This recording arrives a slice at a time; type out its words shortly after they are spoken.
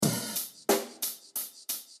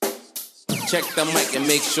Check the mic and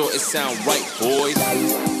make sure it sound right, boys.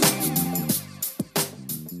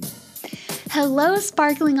 Hello,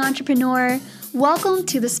 sparkling entrepreneur. Welcome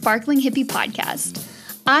to the Sparkling Hippie Podcast.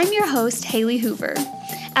 I'm your host, Haley Hoover.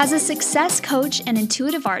 As a success coach and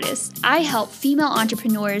intuitive artist, I help female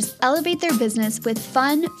entrepreneurs elevate their business with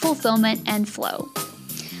fun, fulfillment, and flow.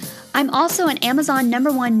 I'm also an Amazon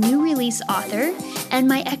 #1 new release author, and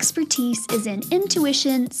my expertise is in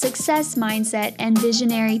intuition, success mindset, and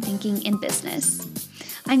visionary thinking in business.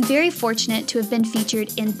 I'm very fortunate to have been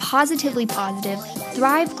featured in Positively Positive,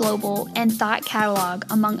 Thrive Global, and Thought Catalog,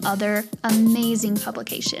 among other amazing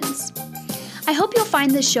publications. I hope you'll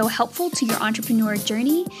find this show helpful to your entrepreneur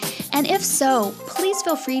journey, and if so, please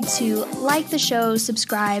feel free to like the show,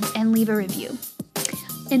 subscribe, and leave a review.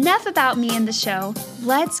 Enough about me and the show.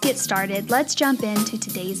 Let's get started. Let's jump into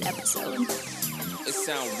today's episode. It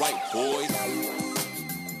sound right, boys.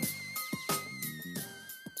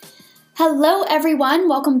 Hello, everyone.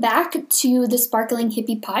 Welcome back to the Sparkling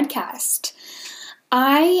Hippie Podcast.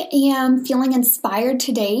 I am feeling inspired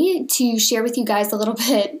today to share with you guys a little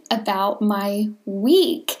bit about my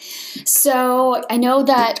week. So I know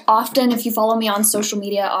that often, if you follow me on social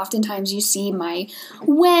media, oftentimes you see my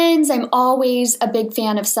wins. I'm always a big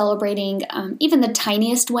fan of celebrating even the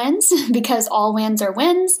tiniest wins because all wins are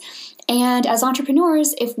wins. And as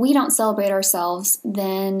entrepreneurs, if we don't celebrate ourselves,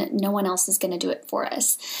 then no one else is going to do it for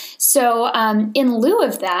us. So in lieu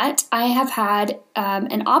of that, I have had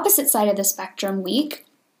an opposite side of the spectrum week.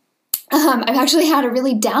 I've actually had a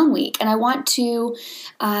really down week, and I want to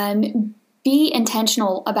be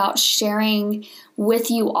intentional about sharing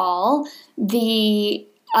with you all the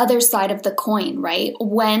other side of the coin, right?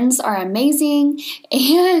 Wins are amazing,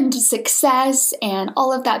 and success and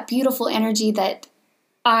all of that beautiful energy that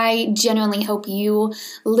I genuinely hope you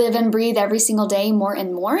live and breathe every single day more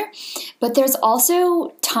and more. But there's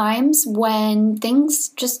also times when things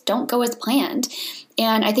just don't go as planned.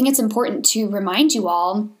 And I think it's important to remind you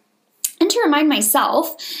all and to remind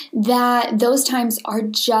myself that those times are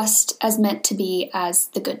just as meant to be as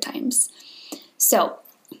the good times. So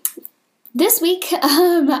this week,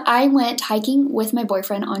 I went hiking with my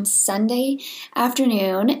boyfriend on Sunday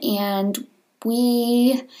afternoon, and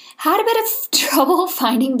we had a bit of trouble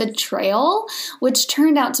finding the trail, which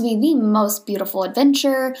turned out to be the most beautiful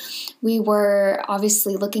adventure. We were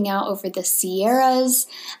obviously looking out over the Sierras.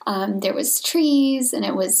 There was trees, and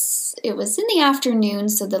it was in the afternoon,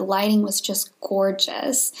 so the lighting was just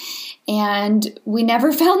gorgeous. And we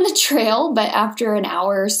never found the trail, but after an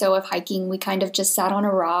hour or so of hiking, we kind of just sat on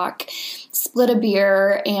a rock, split a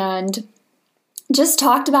beer, and just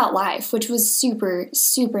talked about life, which was super,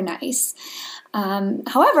 super nice.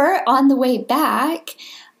 However, on the way back,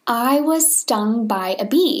 I was stung by a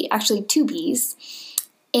bee, actually 2 bees,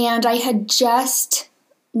 and I had just,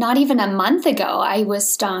 not even a month ago, I was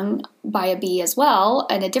stung by a bee as well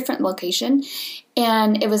at a different location,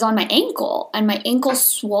 and it was on my ankle, and my ankle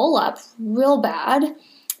swole up real bad,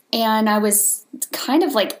 and I was kind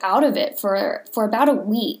of like out of it for about a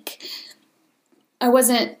week. I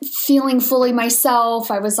wasn't feeling fully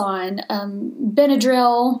myself. I was on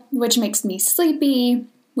Benadryl, which makes me sleepy,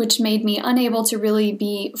 which made me unable to really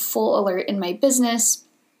be full alert in my business.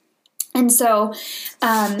 And so,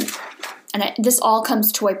 this all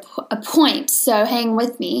comes to a point, so hang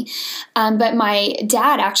with me. But my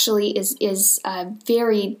dad actually is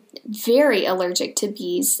very, very allergic to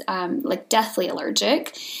bees, like deathly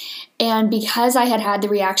allergic. And because I had the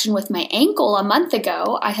reaction with my ankle a month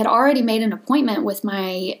ago, I had already made an appointment with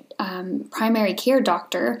my primary care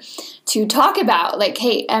doctor to talk about, like,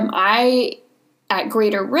 hey, am I at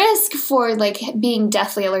greater risk for like being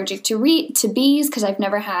deathly allergic to bees, because I've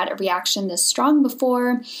never had a reaction this strong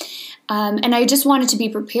before. And I just wanted to be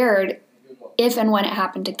prepared if and when it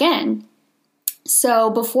happened again. So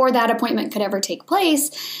before that appointment could ever take place,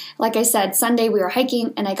 like I said, Sunday we were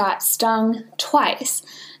hiking and I got stung twice.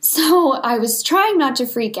 So I was trying not to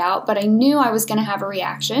freak out, but I knew I was going to have a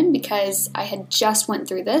reaction because I had just went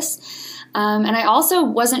through this. And I also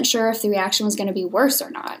wasn't sure if the reaction was going to be worse or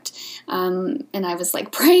not. And I was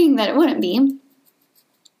like praying that it wouldn't be.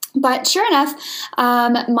 But sure enough,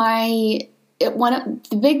 the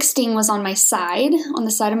big sting was on my side, on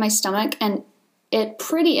the side of my stomach, and it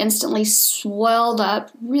pretty instantly swelled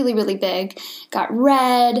up really, really big, got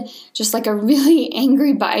red, just like a really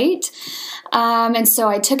angry bite. And so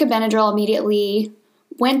I took a Benadryl immediately,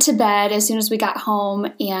 went to bed as soon as we got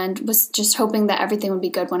home, and was just hoping that everything would be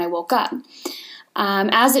good when I woke up.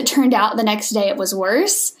 As it turned out, the next day it was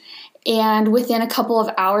worse. And within a couple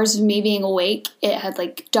of hours of me being awake, it had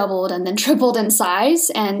like doubled and then tripled in size.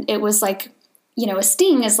 And it was like, a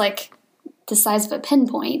sting is like the size of a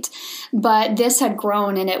pinpoint, but this had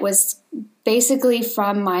grown, and it was basically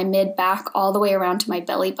from my mid-back all the way around to my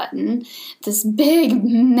belly button, this big,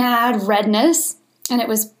 mad redness, and it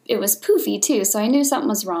was poofy too, so I knew something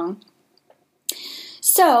was wrong.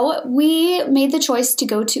 So we made the choice to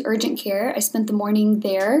go to urgent care. I spent the morning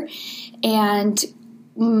there, and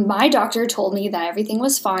my doctor told me that everything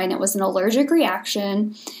was fine. It was an allergic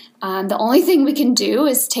reaction. The only thing we can do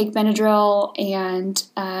is take Benadryl and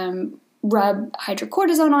rub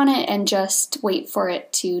hydrocortisone on it and just wait for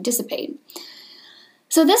it to dissipate.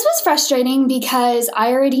 So this was frustrating because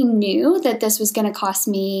I already knew that this was going to cost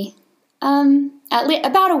me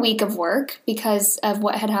about a week of work because of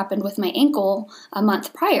what had happened with my ankle a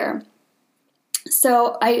month prior.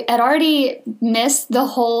 So I had already missed the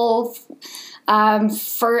whole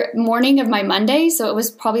morning of my Monday, so it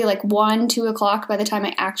was probably like 1, 2 o'clock by the time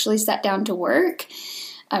I actually sat down to work.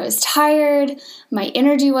 I was tired, my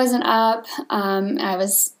energy wasn't up, I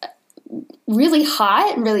was really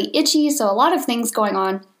hot and really itchy, so a lot of things going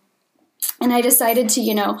on. And I decided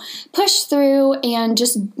to, push through and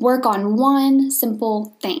just work on one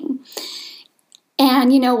simple thing.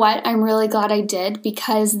 And you know what? I'm really glad I did,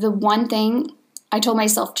 because the one thing I told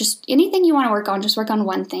myself, just anything you want to work on, just work on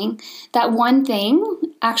one thing. That one thing,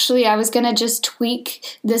 actually, I was going to just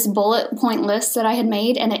tweak this bullet point list that I had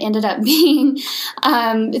made, and it ended up being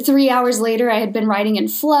 3 hours later, I had been writing in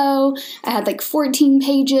flow. I had like 14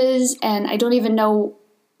 pages, and I don't even know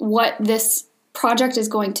what this project is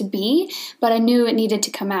going to be, but I knew it needed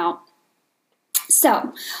to come out.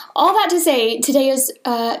 So, all that to say, today is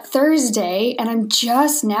Thursday, and I'm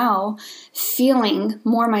just now feeling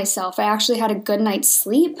more myself. I actually had a good night's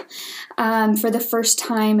sleep for the first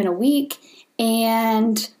time in a week,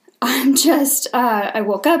 and I'm just, I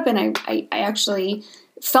woke up and I actually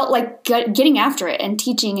felt like getting after it and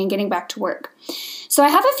teaching and getting back to work. So I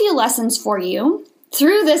have a few lessons for you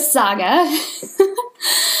through this saga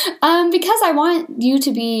because I want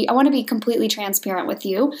to be completely transparent with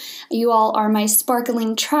you. You all are my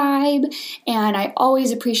sparkling tribe, and I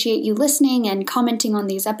always appreciate you listening and commenting on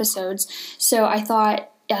these episodes. So I thought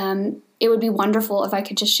it would be wonderful if I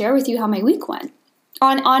could just share with you how my week went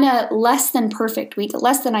on a less than perfect week, a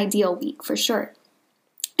less than ideal week for sure.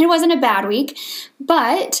 It wasn't a bad week,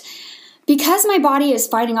 but because my body is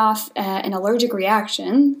fighting off an allergic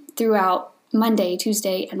reaction throughout Monday,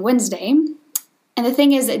 Tuesday, and Wednesday. And the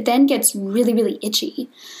thing is, it then gets really, really itchy,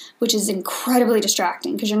 which is incredibly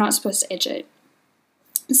distracting because you're not supposed to itch it.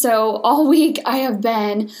 So all week I have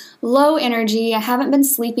been low energy. I haven't been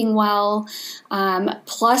sleeping well.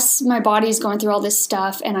 Plus my body's going through all this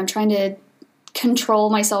stuff, and I'm trying to control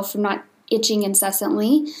myself from not itching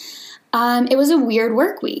incessantly. It was a weird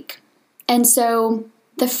work week. And so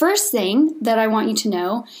the first thing that I want you to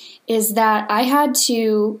know is that I had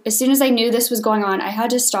to, as soon as I knew this was going on, I had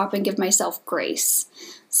to stop and give myself grace.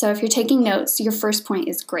 So if you're taking notes, your first point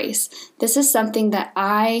is grace. This is something that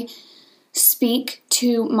I speak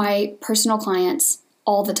to my personal clients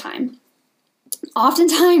all the time.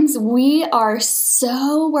 Oftentimes, we are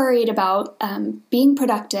so worried about being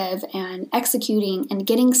productive and executing and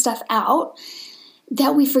getting stuff out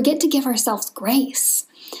that we forget to give ourselves grace.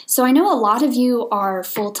 So I know a lot of you are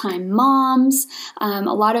full-time moms. A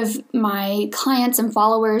lot of my clients and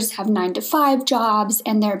followers have 9-to-5 jobs,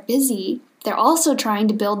 and they're busy. They're also trying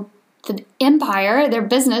to build the empire, their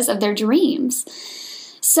business of their dreams.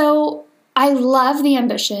 So I love the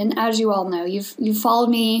ambition, as you all know. You've followed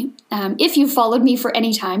me. If you've followed me for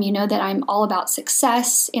any time, you know that I'm all about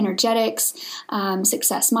success, energetics,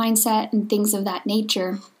 success mindset, and things of that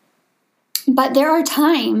nature. But there are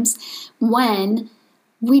times when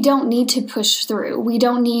we don't need to push through. We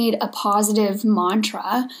don't need a positive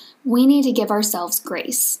mantra. We need to give ourselves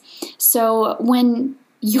grace. So when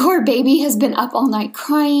your baby has been up all night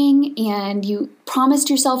crying and you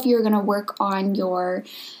promised yourself you're going to work on your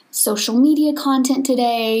social media content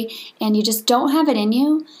today and you just don't have it in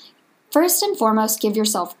you, first and foremost, give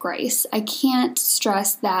yourself grace. I can't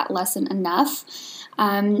stress that lesson enough.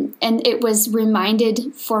 And it was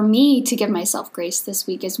reminded for me to give myself grace this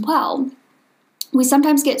week as well. We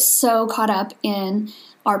sometimes get so caught up in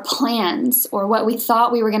our plans or what we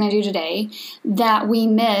thought we were going to do today that we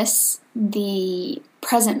miss the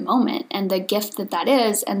present moment and the gift that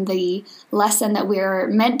is and the lesson that we're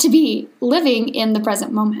meant to be living in the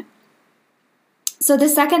present moment. So the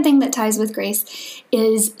second thing that ties with grace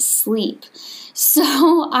is sleep.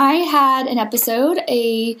 So I had an episode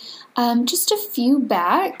just a few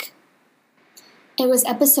back. It was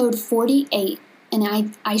episode 48.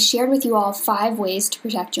 And I shared with you all 5 ways to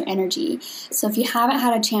protect your energy. So if you haven't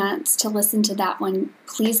had a chance to listen to that one,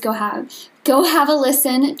 please go have a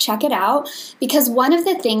listen, check it out, because one of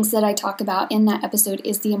the things that I talk about in that episode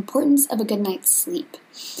is the importance of a good night's sleep.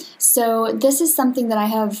 So this is something that I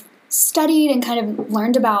have studied and kind of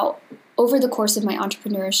learned about over the course of my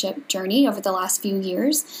entrepreneurship journey over the last few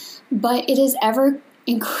years, but it is ever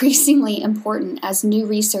increasingly important as new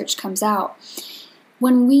research comes out.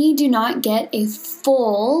 When we do not get a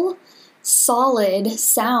full, solid,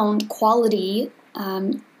 sound quality,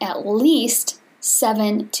 at least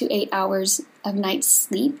 7 to 8 hours of night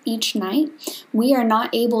sleep each night, we are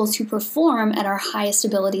not able to perform at our highest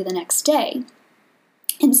ability the next day.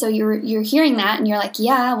 And so you're hearing that and you're like,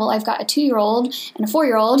 yeah, well, I've got a 2-year-old and a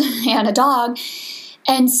 4-year-old and a dog.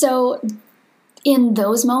 And so in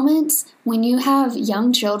those moments, when you have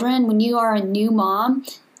young children, when you are a new mom,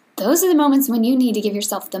 those are the moments when you need to give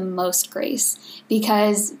yourself the most grace,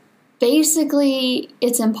 because basically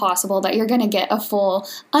it's impossible that you're going to get a full,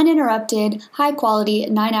 uninterrupted, high quality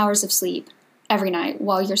 9 hours of sleep every night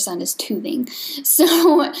while your son is toothing.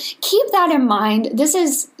 So keep that in mind. This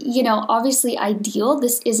is, obviously ideal.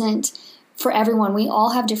 This isn't for everyone. We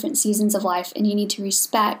all have different seasons of life, and you need to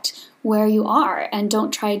respect where you are and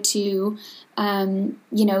don't try to,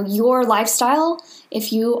 your lifestyle,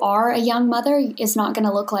 if you are a young mother, is not going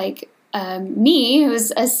to look like me,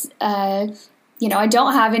 who's I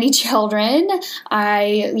don't have any children.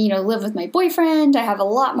 I, live with my boyfriend. I have a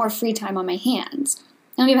lot more free time on my hands.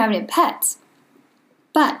 I don't even have any pets.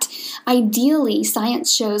 But ideally,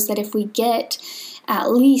 science shows that if we get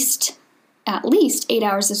at least 8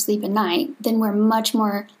 hours of sleep a night, then we're much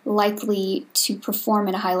more likely to perform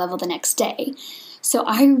at a high level the next day. So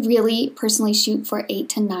I really personally shoot for 8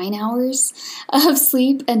 to 9 hours of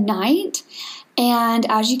sleep a night. And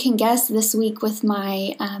as you can guess, this week with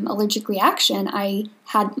my allergic reaction, I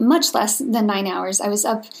had much less than 9 hours. I was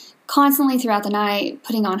up constantly throughout the night,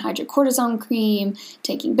 putting on hydrocortisone cream,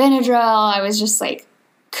 taking Benadryl. I was just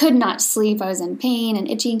could not sleep. I was in pain and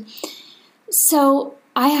itchy. So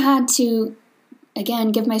I had to,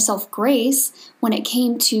 again, give myself grace when it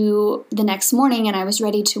came to the next morning and I was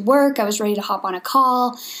ready to work. I was ready to hop on a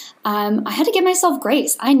call. I had to give myself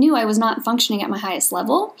grace. I knew I was not functioning at my highest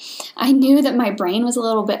level. I knew that my brain was a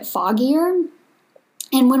little bit foggier.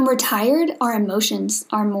 And when we're tired, our emotions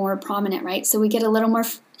are more prominent, right? So we get a little more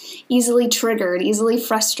easily triggered, easily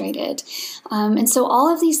frustrated. And so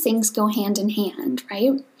all of these things go hand in hand,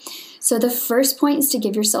 right? So the first point is to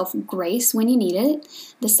give yourself grace when you need it.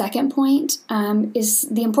 The second point is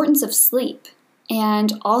the importance of sleep.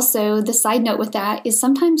 And also the side note with that is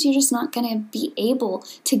sometimes you're just not going to be able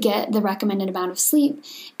to get the recommended amount of sleep.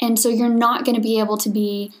 And so you're not going to be able to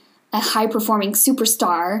be a high-performing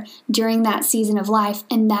superstar during that season of life,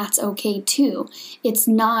 and that's okay too. It's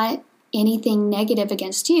not anything negative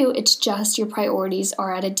against you, it's just your priorities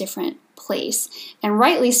are at a different place. And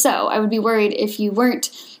rightly so. I would be worried if you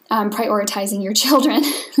weren't prioritizing your children.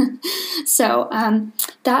 So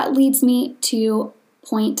that leads me to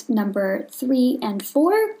point number 3 and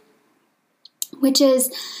 4, which is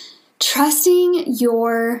trusting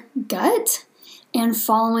your gut and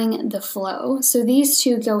following the flow. So these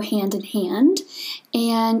two go hand in hand,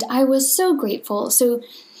 and I was so grateful. So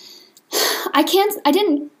I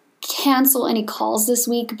didn't cancel any calls this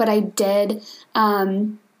week, but I did.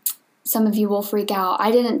 Some of you will freak out.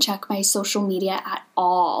 I didn't check my social media at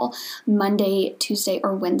all Monday, Tuesday,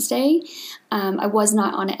 or Wednesday. I was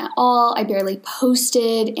not on it at all. I barely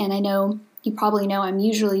posted, and I know you probably know I'm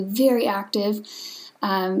usually very active.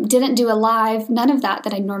 Didn't do a live, none of that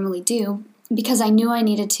I normally do, because I knew I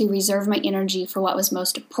needed to reserve my energy for what was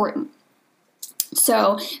most important.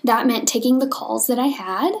 So that meant taking the calls that I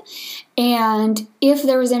had, and if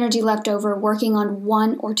there was energy left over, working on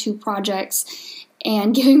 1 or 2 projects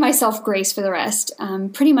and giving myself grace for the rest.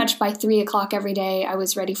 Pretty much by 3 o'clock every day, I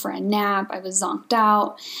was ready for a nap. I was zonked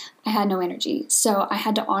out. I had no energy. So I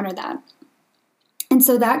had to honor that. And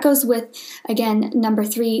so that goes with, again, number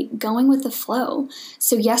 3, going with the flow.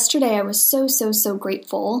 So yesterday I was so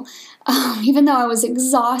grateful. Even though I was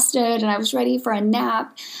exhausted and I was ready for a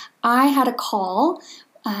nap, I had a call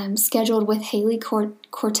scheduled with Haley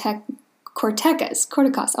Cortecas.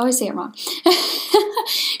 I always say it wrong.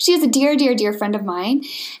 She is a dear friend of mine,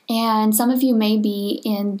 and some of you may be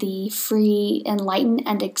in the free Enlighten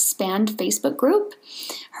and Expand Facebook group.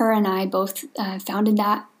 Her and I both founded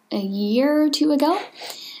that a year or 2 ago.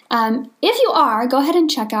 If you are, go ahead and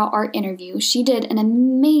check out our interview. She did an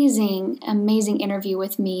amazing interview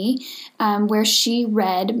with me where she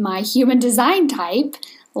read my human design type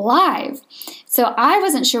live. So I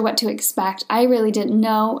wasn't sure what to expect. I really didn't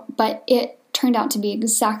know, but it turned out to be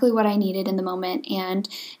exactly what I needed in the moment. And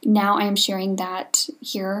now I am sharing that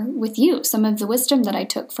here with you, some of the wisdom that I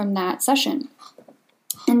took from that session.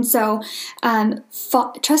 And so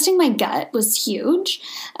trusting my gut was huge.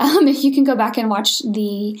 If you can go back and watch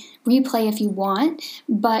the replay if you want.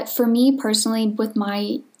 But for me personally, with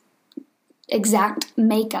my exact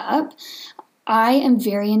makeup, I am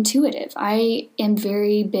very intuitive. I am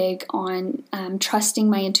very big on trusting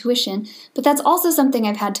my intuition, but that's also something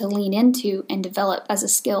I've had to lean into and develop as a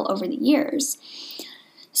skill over the years.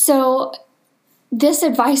 So this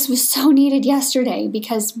advice was so needed yesterday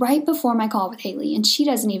because right before my call with Haley, and she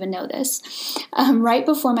doesn't even know this, right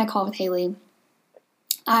before my call with Haley,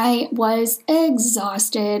 I was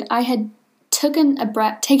exhausted. I had taken a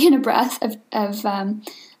breath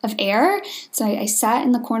of air. So I sat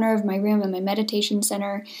in the corner of my room in my meditation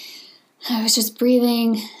center. I was just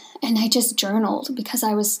breathing, and I just journaled because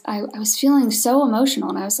I was feeling so emotional,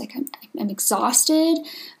 and I was like, I'm exhausted.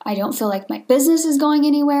 I don't feel like my business is going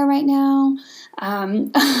anywhere right now. I'm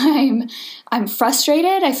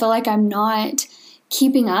frustrated. I feel like I'm not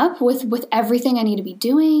keeping up with everything I need to be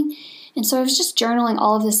doing. And so I was just journaling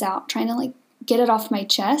all of this out, trying to like get it off my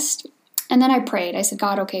chest. And then I prayed. I said,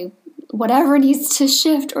 God, okay, whatever needs to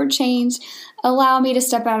shift or change, allow me to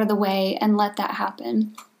step out of the way and let that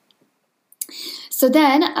happen. So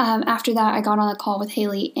then after that, I got on a call with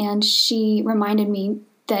Haley, and she reminded me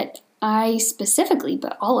that I specifically,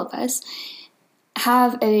 but all of us,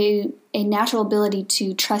 have a natural ability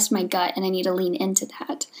to trust my gut, and I need to lean into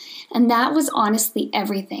that. And that was honestly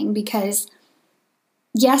everything, because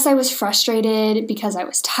yes, I was frustrated because I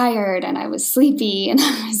was tired and I was sleepy and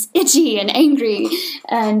I was itchy and angry,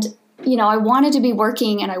 and I wanted to be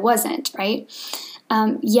working and I wasn't, right?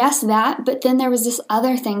 Yes, that, but then there was this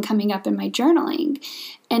other thing coming up in my journaling,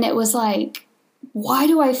 and it was like, why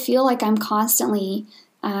do I feel like I'm constantly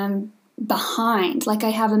behind? Like I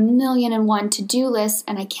have 1,000,001 to-do lists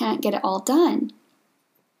and I can't get it all done.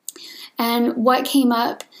 And what came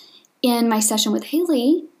up in my session with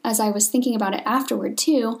Haley, as I was thinking about it afterward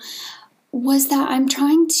too, was that I'm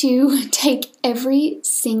trying to take every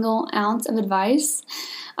single ounce of advice.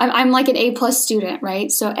 I'm like an A+ student,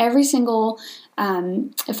 right? So every single,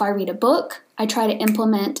 if I read a book, I try to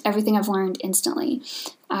implement everything I've learned instantly.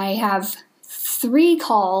 I have 3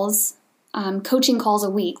 calls, coaching calls a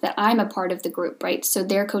week that I'm a part of the group, right? So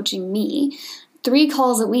they're coaching me 3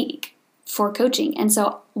 calls a week for coaching. And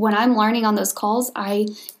so when I'm learning on those calls, I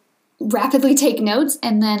rapidly take notes,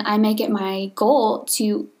 and then I make it my goal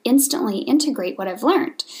to instantly integrate what I've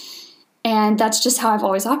learned. And that's just how I've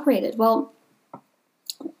always operated. Well,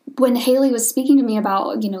 when Haley was speaking to me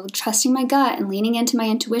about, trusting my gut and leaning into my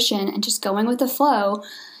intuition and just going with the flow,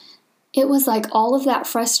 it was like all of that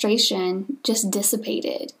frustration just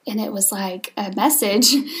dissipated. And it was like a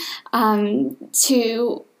message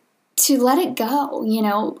to let it go.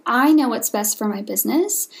 I know what's best for my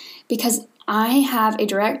business because I have a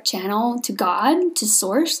direct channel to God, to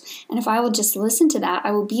Source, and if I will just listen to that,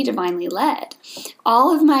 I will be divinely led.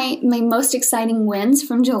 All of my most exciting wins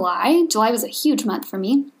from July was a huge month for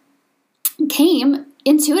me, came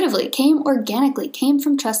intuitively, came organically, came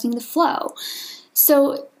from trusting the flow.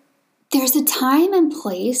 So there's a time and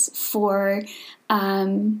place for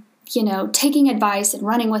taking advice and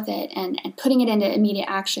running with it and putting it into immediate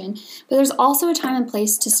action. But there's also a time and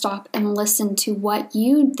place to stop and listen to what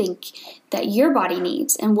you think that your body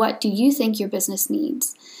needs and what do you think your business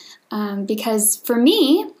needs. Because for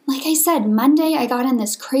me, like I said, Monday I got in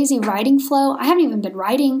this crazy writing flow. I haven't even been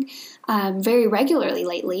writing very regularly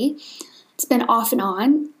lately. It's been off and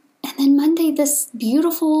on. And then Monday, this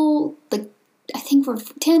beautiful, I think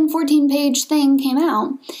 10, 14 page thing came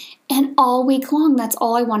out. And all week long, that's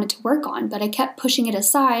all I wanted to work on. But I kept pushing it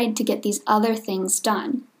aside to get these other things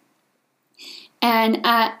done. And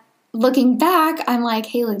looking back, I'm like,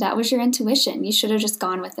 Haley, that was your intuition. You should have just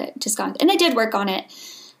gone with it. And I did work on it.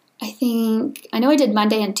 I know I did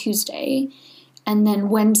Monday and Tuesday. And then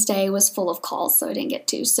Wednesday was full of calls, so I didn't get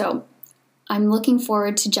to. So I'm looking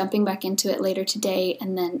forward to jumping back into it later today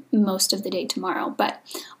and then most of the day tomorrow. But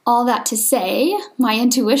all that to say, my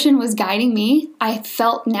intuition was guiding me. I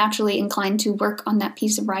felt naturally inclined to work on that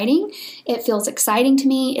piece of writing. It feels exciting to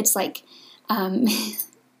me. It's like,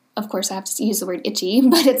 of course I have to use the word itchy,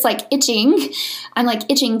 but it's like itching. I'm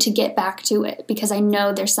like itching to get back to it because I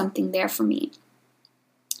know there's something there for me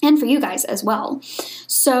and for you guys as well.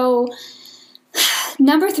 So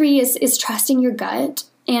number 3 is trusting your gut.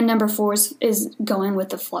 And number 4 is going with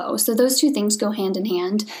the flow. So those 2 things go hand in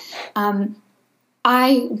hand.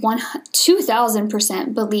 I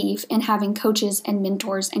 2000% believe in having coaches and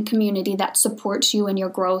mentors and community that supports you in your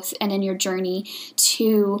growth and in your journey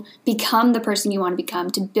to become the person you want to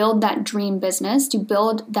become, to build that dream business, to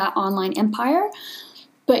build that online empire.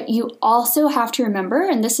 But you also have to remember,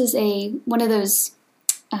 and this is one of those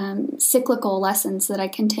cyclical lessons that I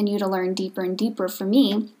continue to learn deeper and deeper for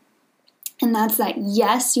me, and that's that,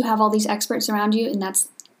 yes, you have all these experts around you, and that's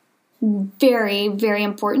very, very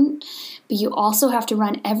important, but you also have to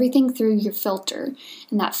run everything through your filter,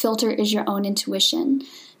 and that filter is your own intuition.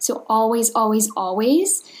 So always, always,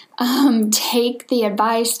 always take the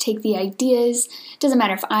advice, take the ideas. It doesn't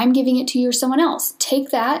matter if I'm giving it to you or someone else. Take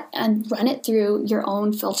that and run it through your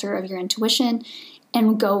own filter of your intuition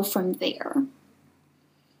and go from there.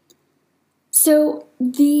 So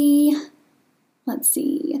let's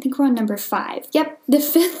see, I think we're on number 5. Yep, the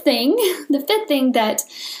fifth thing that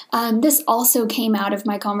this also came out of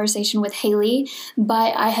my conversation with Haley,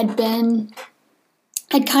 but I'd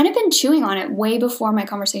kind of been chewing on it way before my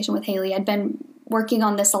conversation with Haley. I'd been working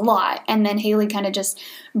on this a lot, and then Haley kind of just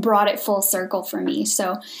brought it full circle for me.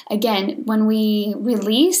 So again, when we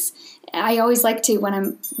release, I always like to, when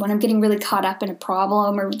I'm getting really caught up in a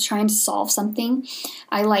problem or trying to solve something,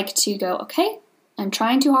 I like to go, okay, I'm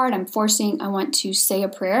trying too hard, I want to say a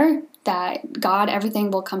prayer that God,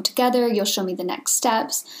 everything will come together, you'll show me the next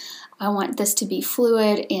steps, I want this to be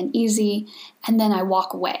fluid and easy, and then I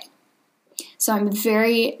walk away. So I'm a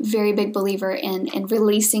very, very big believer in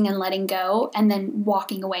releasing and letting go and then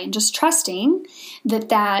walking away and just trusting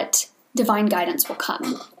that divine guidance will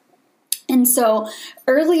come. And so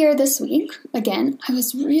earlier this week, again, I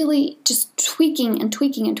was really just tweaking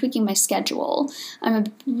my schedule. I'm a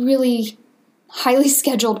really highly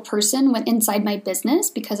scheduled person inside my business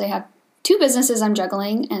because I have 2 businesses I'm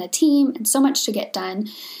juggling and a team and so much to get done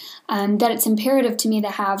that it's imperative to me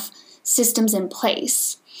to have systems in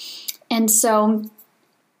place. And so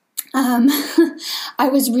I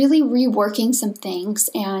was really reworking some things,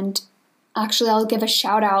 and actually I'll give a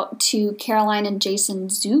shout out to Caroline and Jason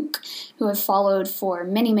Zook, who I've followed for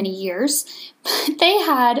many, many years. They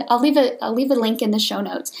had, I'll leave a link in the show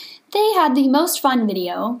notes. They had the most fun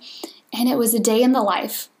video, and it was a day in the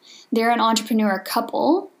life. They're an entrepreneur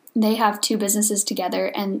couple. They have 2 businesses together,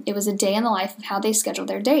 and it was a day in the life of how they schedule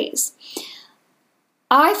their days.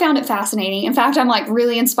 I found it fascinating. In fact, I'm like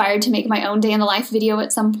really inspired to make my own day in the life video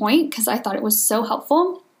at some point because I thought it was so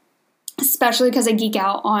helpful, especially because I geek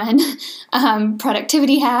out on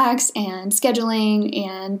productivity hacks and scheduling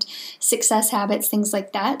and success habits, things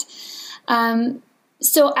like that.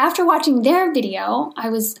 So after watching their video, I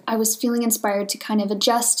was feeling inspired to kind of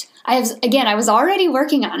adjust. I was already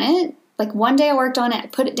working on it. Like one day I worked on it, I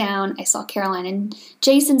put it down, I saw Caroline and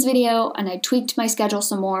Jason's video, and I tweaked my schedule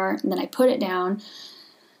some more, and then I put it down.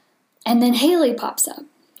 And then Haley pops up,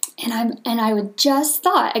 and I would just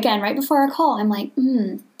thought, again, right before our call, I'm like,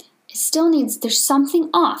 it still needs, there's something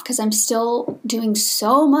off because I'm still doing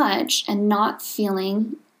so much and not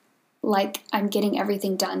feeling like I'm getting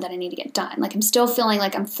everything done that I need to get done. Like I'm still feeling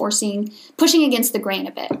like I'm pushing against the grain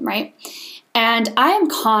a bit, right? And I am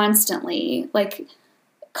constantly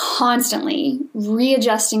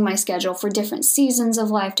readjusting my schedule for different seasons of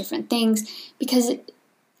life, different things, because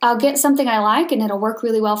I'll get something I like and it'll work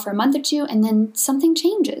really well for a month or 2, and then something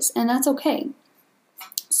changes, and that's okay.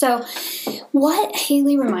 So what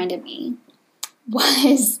Haley reminded me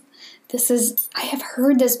was, I have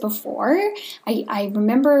heard this before. I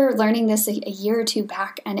remember learning this a year or 2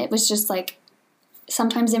 back, and it was just like,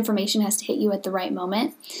 sometimes information has to hit you at the right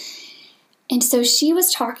moment. And so she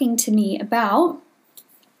was talking to me about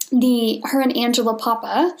her and Angela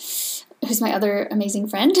Papa, who's my other amazing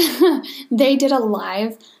friend. They did a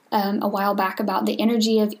live a while back about the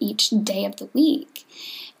energy of each day of the week.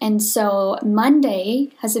 And so Monday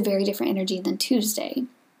has a very different energy than Tuesday,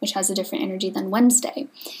 which has a different energy than Wednesday.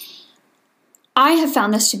 I have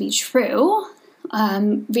found this to be true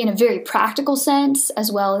in a very practical sense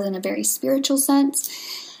as well as in a very spiritual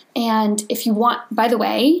sense. And if you want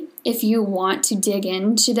to dig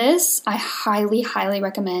into this, I highly, highly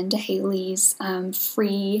recommend Haley's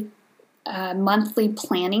free monthly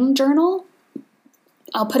planning journal.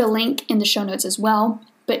 I'll put a link in the show notes as well,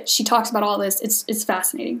 but she talks about all this. It's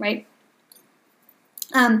fascinating, right?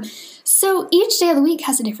 So each day of the week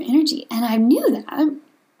has a different energy, and I knew that,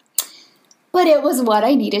 but it was what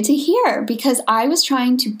I needed to hear because I was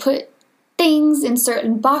trying to put things in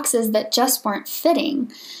certain boxes that just weren't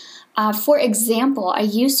fitting. For example, I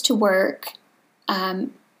used to work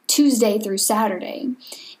Tuesday through Saturday,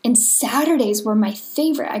 and Saturdays were my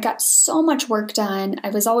favorite. I got so much work done. I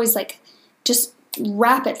was always like just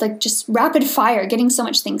just rapid fire, getting so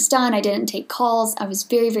much things done. I didn't take calls. I was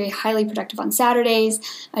very, very highly productive on Saturdays.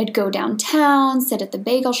 I'd go downtown, sit at the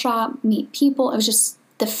bagel shop, meet people. It was just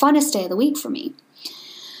the funnest day of the week for me.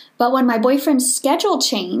 But when my boyfriend's schedule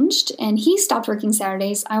changed and he stopped working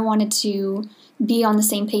Saturdays, I wanted to be on the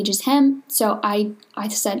same page as him. So I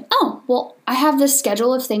said, oh, well, I have this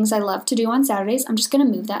schedule of things I love to do on Saturdays. I'm just going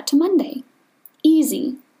to move that to Monday.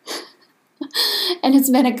 Easy. And it's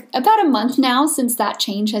been about a month now since that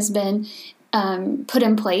change has been put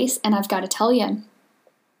in place. And I've got to tell you,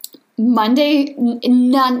 Monday,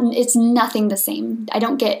 it's nothing the same. I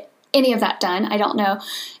don't get any of that done. I don't know.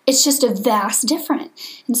 It's just a vast different.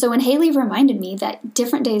 And so when Haley reminded me that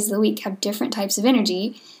different days of the week have different types of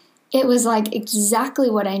energy, it was like exactly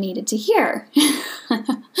what I needed to hear.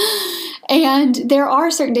 And there are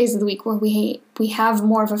certain days of the week where we have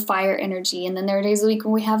more of a fire energy, and then there are days of the week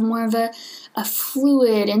where we have more of a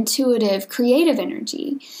fluid, intuitive, creative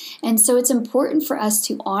energy. And so it's important for us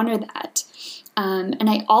to honor that. And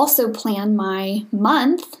I also plan my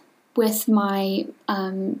month with my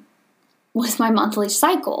monthly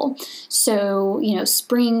cycle. So,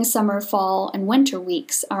 spring, summer, fall, and winter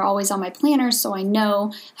weeks are always on my planner, so I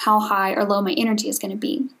know how high or low my energy is going to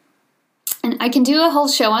be. And I can do a whole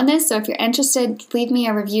show on this, so if you're interested, leave me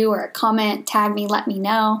a review or a comment, tag me, let me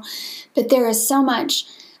know. But there is so much,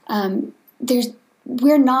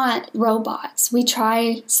 we're not robots. We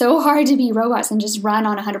try so hard to be robots and just run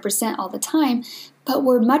on 100% all the time, but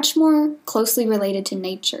we're much more closely related to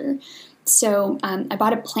nature. So I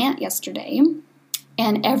bought a plant yesterday,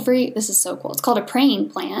 and this is so cool. It's called a praying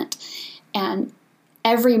plant, and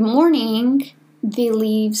every morning the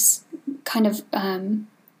leaves kind of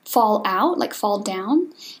fall out, like fall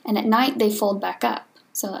down, and at night they fold back up,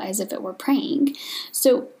 so as if it were praying.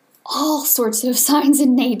 So all sorts of signs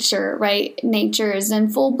in nature, right? Nature is in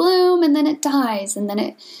full bloom, and then it dies, and then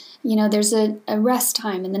it, there's a rest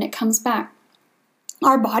time, and then it comes back.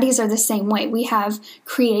 Our bodies are the same way. We have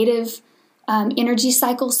creative energy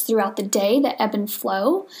cycles throughout the day that ebb and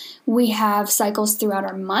flow. We have cycles throughout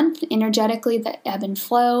our month energetically that ebb and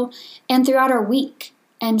flow, and throughout our week.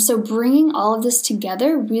 And so bringing all of this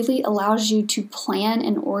together really allows you to plan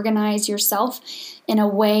and organize yourself in a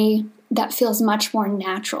way that feels much more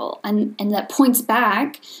natural, and that points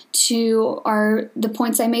back to the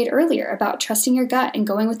points I made earlier about trusting your gut and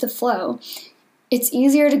going with the flow. It's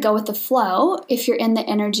easier to go with the flow if you're in the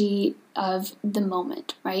energy of the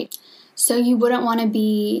moment, right? So you wouldn't want to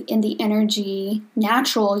be in the energy,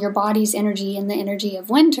 your body's energy, in the energy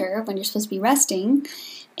of winter when you're supposed to be resting,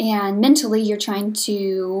 and mentally you're trying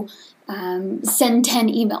to send 10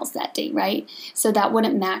 emails that day, right? So that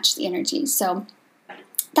wouldn't match the energy. So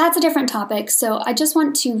that's a different topic. So I just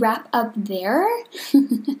want to wrap up there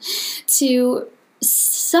to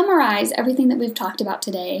summarize everything that we've talked about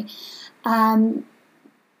today.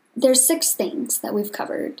 There's 6 things that we've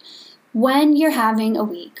covered. When you're having a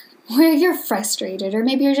week where you're frustrated, or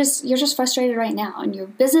maybe you're just frustrated right now, and your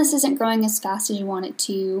business isn't growing as fast as you want it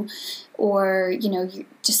to, or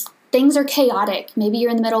things are chaotic. Maybe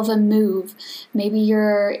you're in the middle of a move. Maybe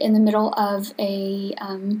you're in the middle of a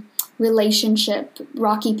relationship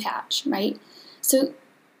rocky patch, right? So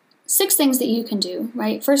 6 things that you can do,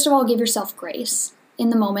 right? First of all, give yourself grace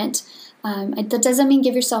in the moment. That doesn't mean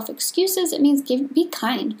give yourself excuses. It means be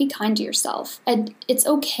kind. Be kind to yourself. And it's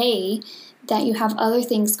okay that you have other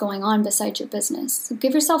things going on besides your business. So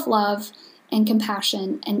give yourself love and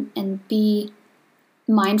compassion, and be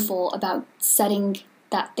mindful about setting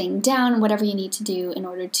that thing down, whatever you need to do in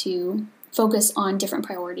order to focus on different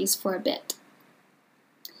priorities for a bit.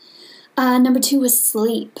 Number 2 was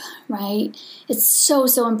sleep, right? It's so,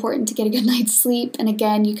 so important to get a good night's sleep. And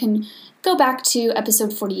again, you can go back to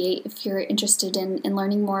episode 48 if you're interested in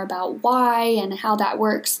learning more about why and how that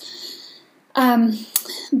works.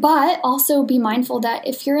 But also be mindful that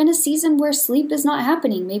if you're in a season where sleep is not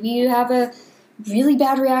happening, maybe you have a really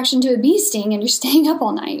bad reaction to a bee sting and you're staying up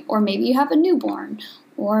all night, or maybe you have a newborn,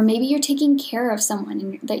 or maybe you're taking care of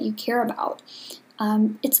someone that you care about.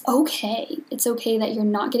 It's okay. It's okay that you're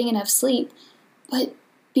not getting enough sleep, but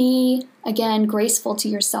be, again, graceful to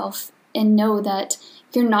yourself and know that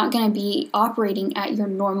you're not going to be operating at your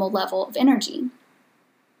normal level of energy.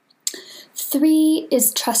 3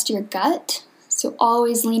 is trust your gut. So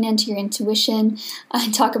always lean into your intuition. I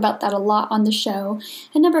talk about that a lot on the show.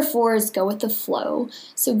 And number 4 is go with the flow.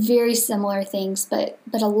 So very similar things, but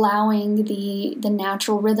allowing the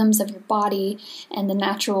natural rhythms of your body and the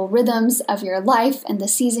natural rhythms of your life and the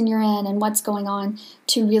season you're in and what's going on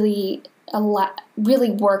to really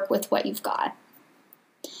work with what you've got.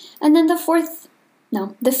 And then the 4th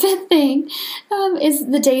No, the fifth thing is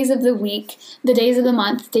the days of the week, the days of the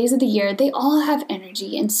month, days of the year. They all have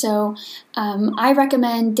energy. And so I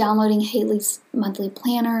recommend downloading Haley's monthly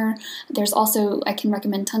planner. There's also, I can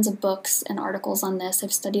recommend tons of books and articles on this.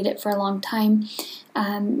 I've studied it for a long time.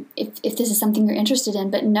 If this is something you're interested in,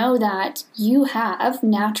 but know that you have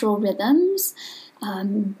natural rhythms,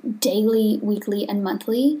 daily, weekly, and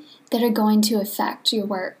monthly, that are going to affect your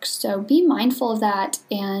work. So be mindful of that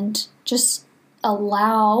and just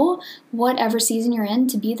allow whatever season you're in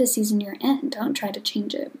to be the season you're in. Don't try to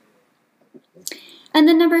change it. And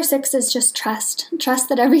then number 6 is just trust. Trust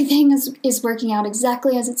that everything is working out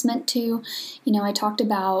exactly as it's meant to. I talked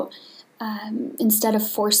about instead of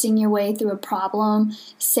forcing your way through a problem,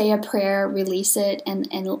 say a prayer, release it,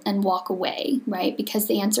 and walk away, right? Because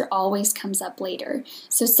the answer always comes up later.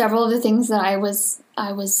 So several of the things that I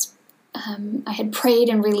had prayed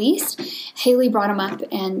and released, Haley brought them up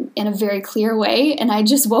in a very clear way, and I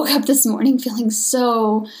just woke up this morning feeling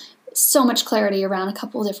so much clarity around a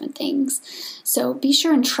couple of different things. So be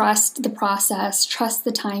sure and trust the process, trust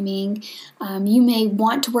the timing. You may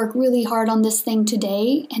want to work really hard on this thing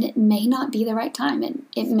today, and it may not be the right time.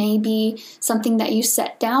 It may be something that you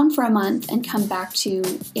set down for a month and come back to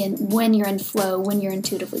when you're in flow, when you're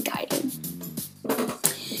intuitively guided.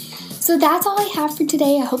 So that's all I have for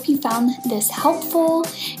today. I hope you found this helpful,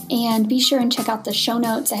 and be sure and check out the show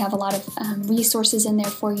notes. I have a lot of resources in there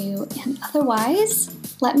for you. And otherwise,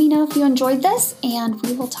 let me know if you enjoyed this, and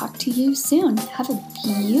we will talk to you soon. Have a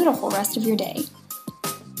beautiful rest of your day.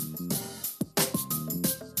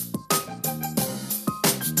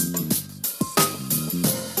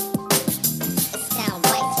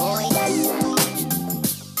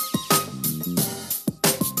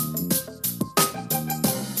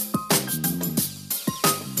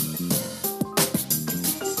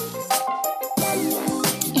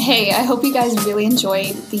 Hey, I hope you guys really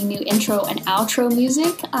enjoyed the new intro and outro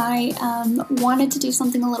music. I wanted to do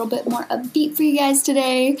something a little bit more upbeat for you guys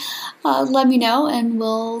today. Let me know and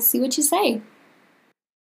we'll see what you say.